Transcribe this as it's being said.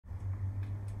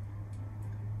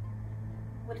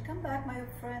Welcome back, my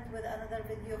friend, with another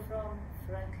video from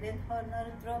Franklin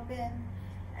Horner Drop-In.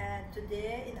 And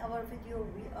today in our video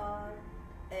we are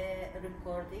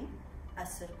recording a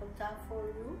circle time for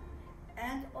you,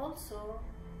 and also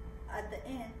at the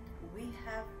end we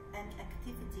have an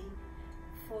activity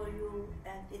for you,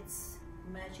 and it's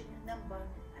magic number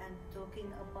and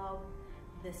talking about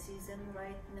the season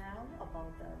right now,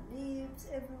 about the leaves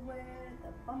everywhere,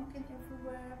 the pumpkin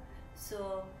everywhere.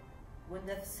 So when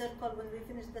we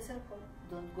finish the circle,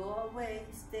 don't go away,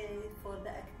 stay for the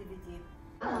activity.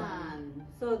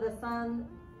 So the sun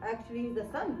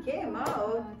came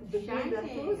out between the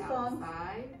two songs.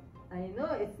 I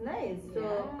know, it's nice.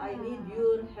 So I need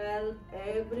your help,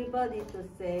 everybody, to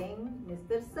sing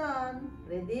Mr. Sun.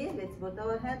 Ready? Let's put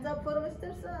our hands up for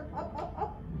Mr. Sun. Up, up,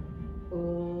 up.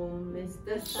 Oh,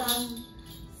 Mr. Sun,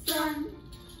 Sun,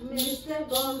 Mr.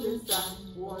 Golden Sun,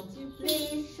 won't you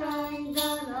please shine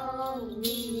down on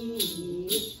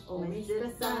me? Oh,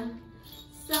 Mr. Sun,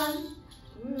 Sun,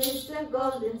 Mr.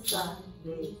 Golden Sun,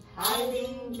 please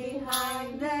hiding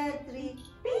behind the tree.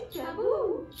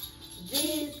 Peekaboo!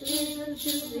 These little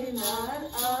children are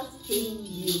asking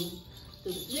you to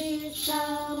please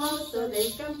come out so they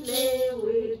can play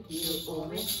with you. Oh,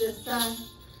 Mr. Sun,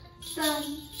 Sun,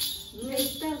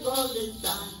 Mr. Golden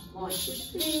Sun, won't you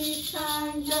please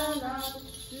shine down on,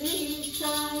 please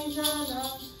shine down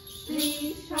on,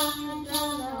 please shine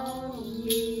down on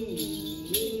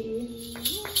me.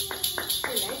 I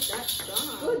like that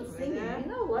song. Good singing.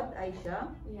 You know what, Aisha?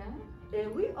 Yeah.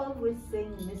 We always sing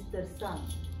Mr. Sun.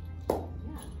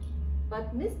 Yeah.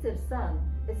 But Mr. Sun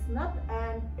is not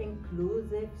an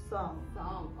inclusive song.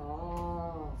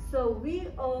 Oh. So we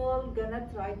all gonna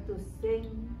try to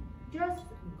sing just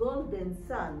Golden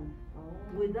Sun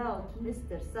without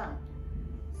Mr. Sun.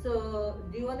 So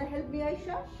do you wanna help me,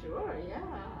 Aisha? Sure, yeah.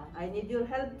 I need your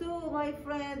help too, my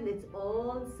friend. Let's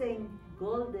all sing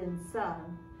Golden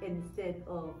Sun instead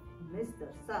of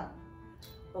Mr. Sun.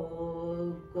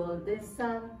 Oh, Golden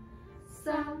Sun,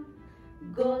 Sun,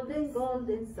 Golden,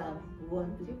 Golden Sun,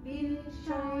 won't you please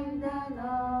shine down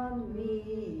on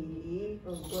me?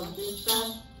 Oh, Golden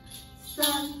Sun,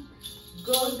 Sun,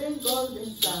 Golden, Golden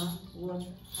Sun, won't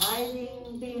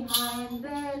hiding behind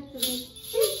the tree.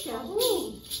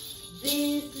 Peekaboo!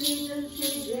 These little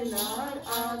children are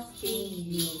asking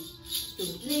you to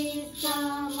please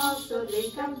come out so they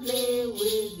can play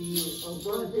with you. Oh,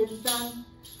 Golden Sun,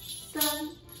 Sun,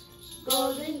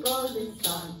 Golden, Golden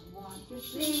Sun, won't you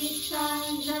please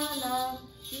shine down on,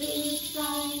 please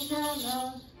shine down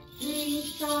on,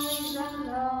 please shine down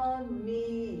on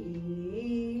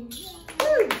me.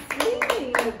 Good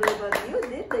singing, everybody. You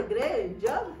did a great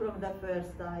job from the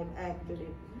first time,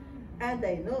 actually. And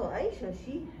I know Aisha,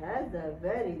 she has a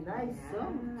very nice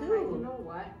song too. You know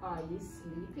what? Are you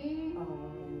sleeping?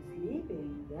 Oh, you're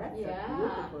sleeping. That's Yeah.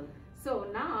 beautiful. So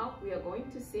now we are going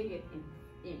to sing it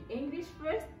in English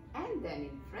first and then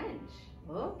in French.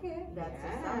 Okay, that's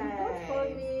a sound good for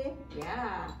me.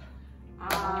 Yeah.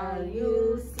 Are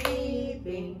you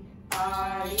sleeping?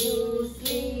 Are you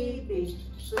sleeping?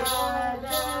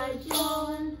 Brother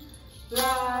John,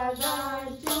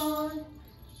 Brother John.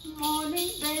 Morning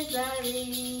bells are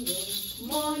ringing,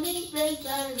 morning bells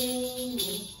are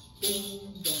ringing. Ding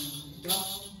dong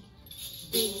dong,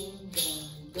 ding dong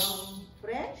dong.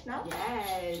 French now?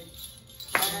 Yes.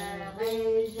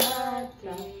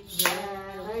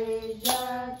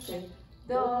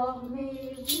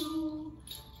 Dormez-vous,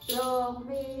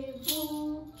 dormez-vous.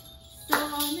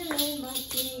 Sonne les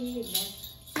matines,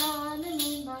 sonne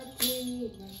les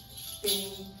matines.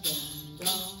 Ding dong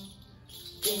dong,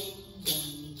 ding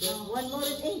dong dong. One more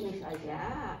in English, Aisha.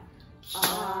 Yeah.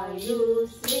 Are you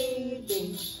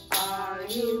sleeping? Are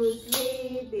you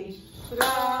sleeping?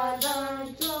 Brother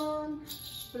John,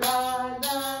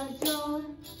 Brother John.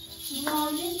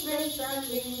 Morning bells are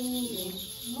ringing,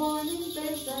 morning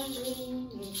bells are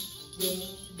ringing. Ding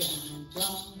dong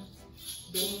dong,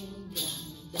 ding dong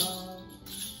dong.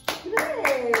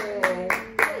 Great!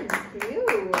 Thank you,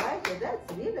 Aisha. That's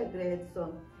really a great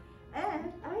song.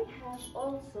 And I have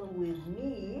also with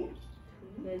me,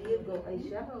 here you go,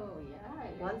 Aisha. Oh, yeah. I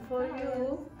like One for that.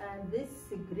 you, and this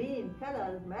green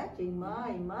color matching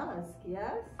my mask,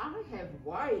 yes? I have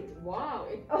white. Wow,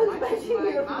 it Oh, matches matching my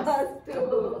your mask mask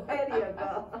too. There you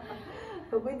go.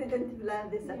 We didn't plan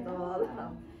this at all.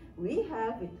 We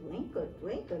have a twinkle,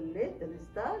 twinkle, little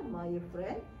star, my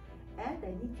friend. And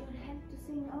I need your help to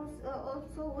sing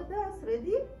also with us.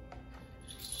 Ready?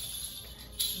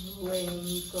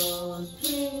 Twinkle,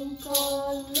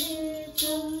 twinkle,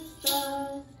 little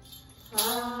star,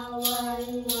 how I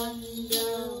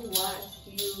wonder what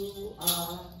you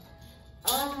are.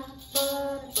 Up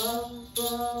above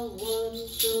world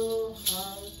so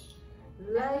hard,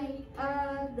 like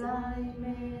a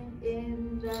diamond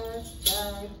in the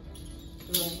sky.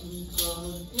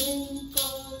 Twinkle,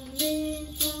 twinkle,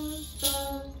 little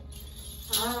star,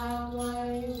 how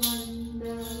I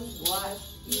wonder what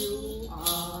you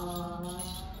are.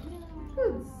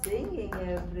 Good singing,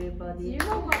 everybody. Do you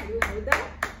know what, Huda?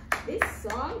 This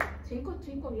song, Twinkle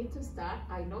Twinkle Little Star,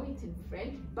 I know it's in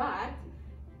French, but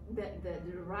the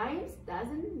rhymes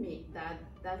doesn't mean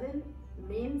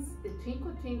the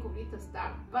Twinkle Twinkle Little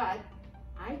Star, but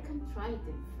I can try it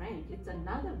in French. It's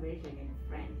another version in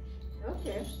French.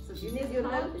 Okay, so you need your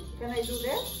help. Can I do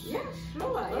that? Yeah,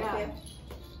 sure. Okay. Yeah.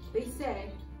 They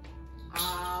say,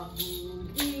 à vous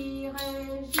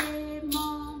dirai-je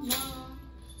maman,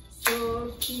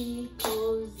 sorti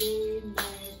causer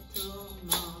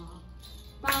nettement,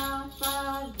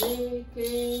 papa veut que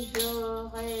je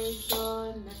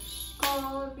raisonne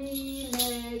comme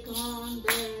une grande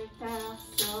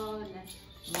personne.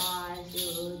 Moi je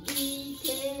dis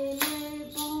que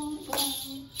les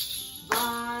bonbons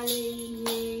valent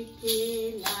mieux que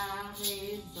la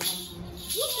raison.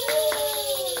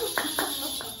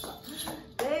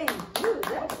 Thank you.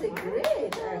 That's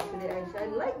great, actually, Aisha. I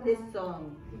like this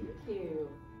song. Thank you.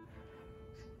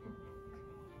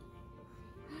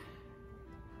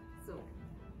 So,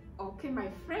 okay, my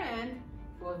friend,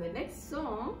 for the next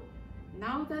song,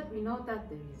 now that we know that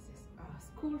there is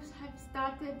schools have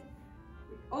started,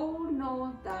 we all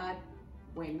know that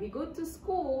when we go to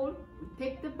school, we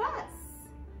take the bus.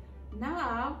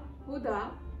 Now,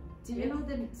 Huda, do you know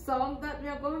the song that we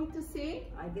are going to sing?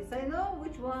 I guess I know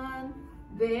which one.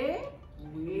 The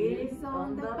Wheels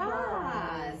on the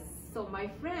Bus. So my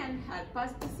friend help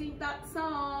us to sing that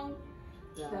song.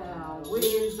 The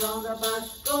wheels on the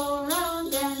bus go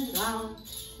round and round,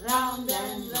 round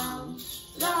and round,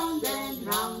 round and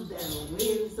round. The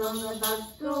wheels on the bus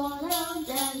go round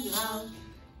and round,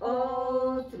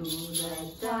 all through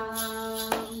the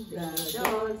town. The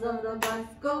doors on the bus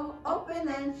go open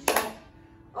and shut,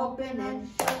 open and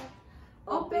shut,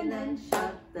 open and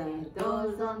shut. The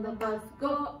doors on the bus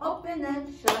go open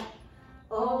and shut,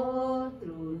 all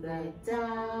through the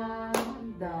town.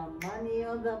 The money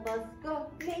on the bus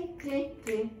go clink, clink,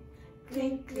 clink,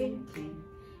 clink, clink, clink,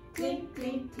 clink,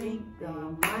 clink, clink. The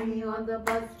money on the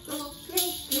bus go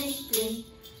clink, clink, clink,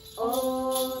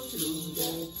 all through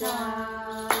the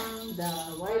town. The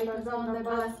wipers on the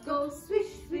bus go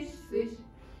swish, swish, swish,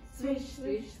 swish,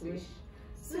 swish, swish,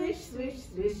 swish, swish,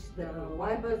 swish. The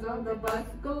wipers on the bus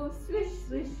go swish,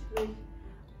 swish, swish.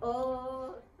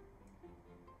 Oh.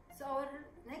 So our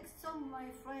next song, my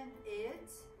friend, is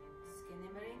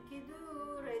Skinny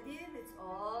Doo. Ready? Let's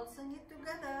all sing it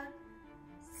together.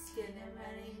 Skinny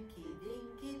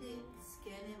Dinky Dink,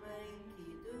 Skinny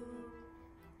Doo.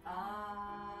 I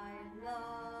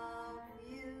love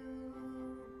you.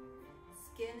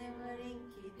 Skinny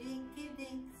Dinky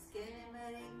Dink,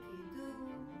 Skinny Doo.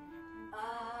 I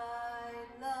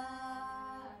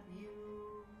love you.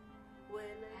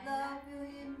 Well, I love you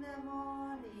in the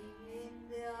morning, in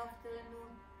the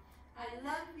afternoon. I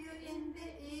love you in the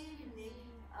evening,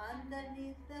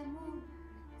 underneath the moon.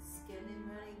 Skinny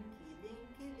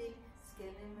Dinky Dink,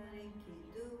 Skinny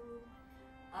Doo.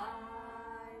 I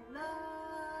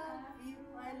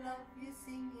love you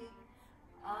singing.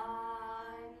 I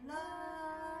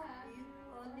love you,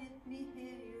 oh let me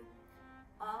hear you.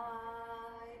 I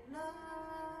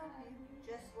love you,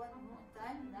 just one more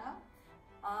time now.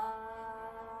 I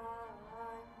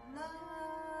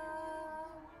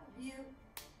love you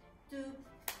too.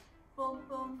 Boom,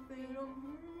 boom, boom.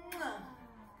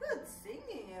 Good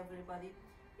singing, everybody.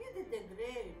 You did a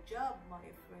great job,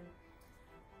 my friend.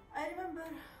 I remember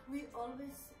we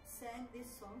always sang this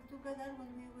song together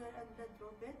when we were at the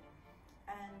drop-in,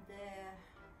 and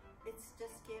it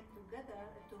just came together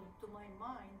to my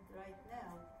mind right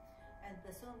now. And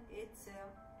the song, it's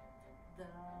the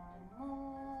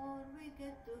more we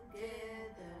get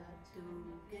together,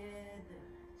 together,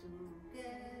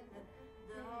 together,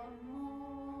 the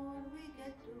more we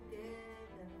get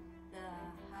together, the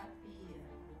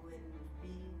happier we'll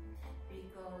be,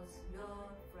 because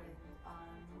your friend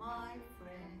are my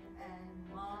friend and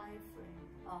my friend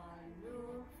are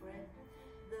your friend.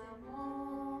 The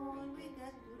more we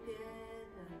get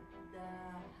together, the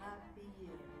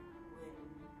happier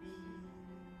we'll be.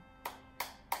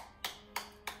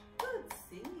 Good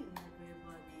singing,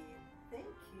 everybody.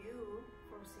 Thank you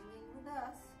for singing with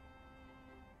us.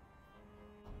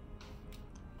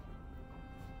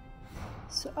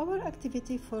 So our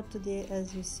activity for today,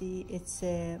 as you see, it's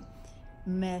a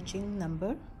matching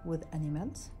number with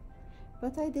animals,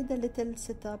 but I did a little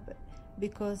setup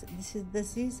because this is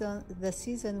the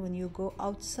season when you go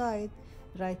outside.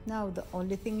 Right now the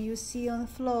only thing you see on the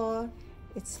floor,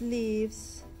 it's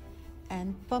leaves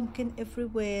and pumpkin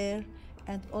everywhere,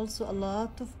 and also a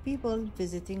lot of people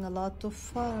visiting a lot of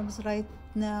farms right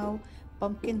now,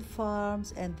 pumpkin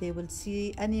farms, and they will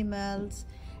see animals,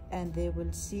 and they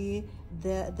will see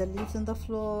the leaves on the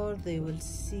floor, they will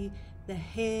see the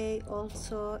hay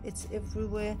also, it's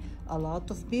everywhere. A lot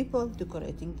of people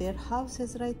decorating their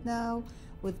houses right now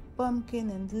with pumpkin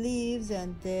and leaves,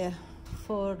 and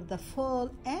for the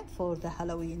fall and for the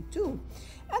Halloween too.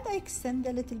 And I extend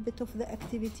a little bit of the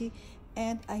activity,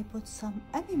 and I put some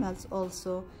animals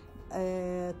also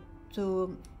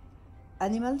to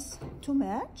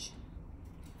match,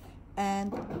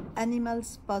 and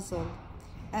animals puzzle,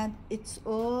 and it's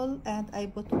all, and I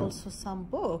put also some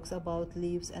books about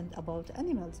leaves and about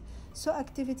animals. So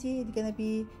activity is gonna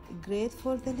be great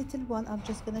for the little one. I'm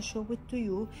just gonna show it to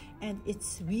you, and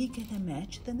we gonna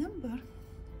match the number.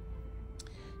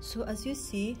 So as you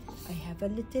see, I have a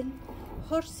little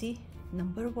horsey,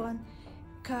 number 1,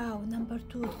 cow, number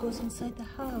 2, it goes inside the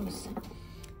house,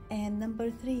 and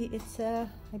number 3, it's a,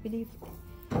 I believe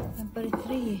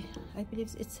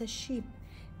it's a sheep,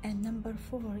 and number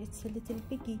 4, it's a little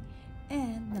piggy,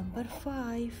 and number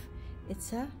 5,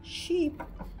 it's a sheep.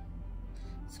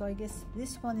 So I guess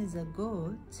this one is a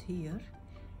goat here,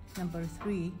 number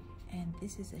 3, and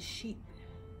this is a sheep,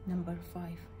 number 5.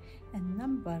 And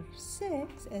number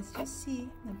 6, as you see,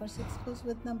 number 6 goes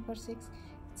with number 6,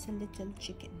 it's a little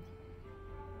chicken.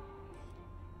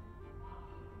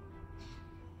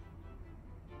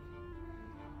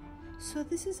 So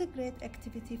this is a great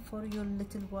activity for your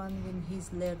little one when he's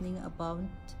learning about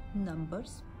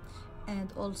numbers,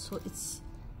 and also it's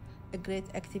a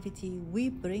great activity. We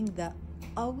bring the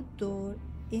outdoor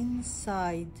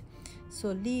inside,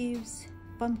 so leaves,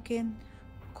 pumpkin,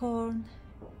 corn,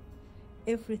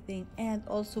 everything, and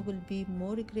also will be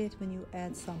more great when you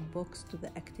add some books to the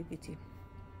activity.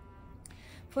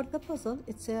 For the puzzle,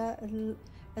 it's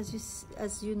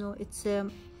as you know, it's a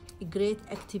great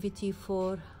activity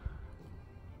for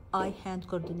eye-hand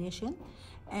coordination,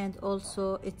 and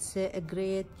also it's a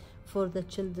great for the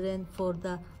children for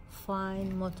the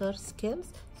fine motor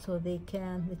skills, so they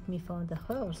can, let me find the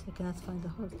horse, I cannot find the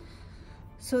horse,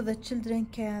 so the children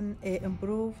can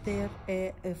improve their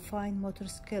fine motor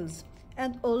skills.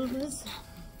 And always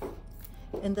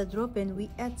in the drop-in we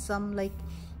add some like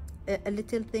a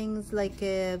little things like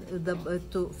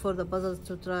for the puzzles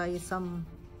to try some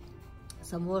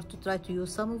words, to try to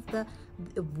use some of the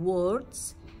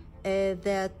words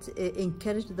that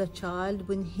encourage the child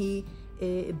when he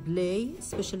play,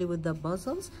 especially with the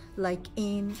puzzles, like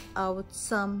in, out,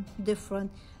 some, different,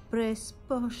 press,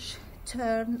 push,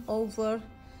 turn over,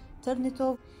 turn it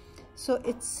over. So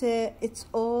it's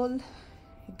all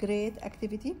great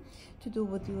activity to do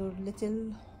with your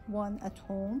little one at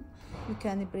home. You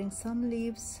can bring some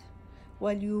leaves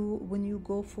when you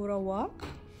go for a walk.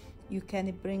 You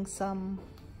can bring some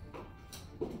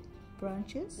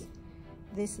branches.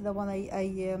 This is the one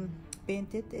I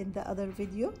painted in the other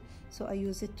video, so I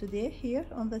use it today here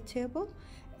on the table.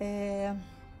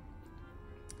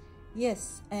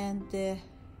 Yes, and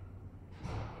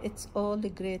it's all a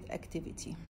great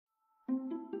activity.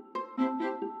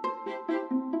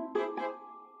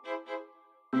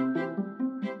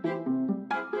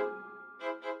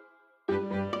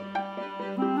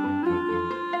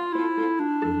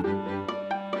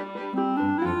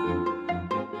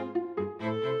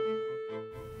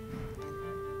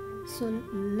 So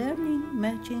learning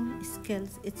matching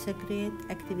skills, it's a great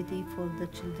activity for the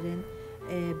children.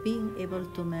 Being able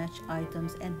to match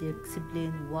items and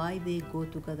explain why they go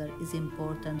together is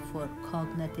important for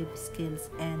cognitive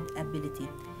skills and ability.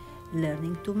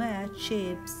 Learning to match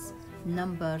shapes,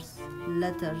 numbers,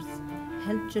 letters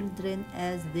help children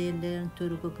as they learn to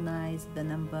recognize the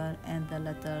number and the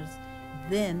letters.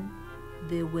 Then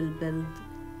they will build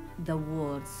the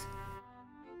words.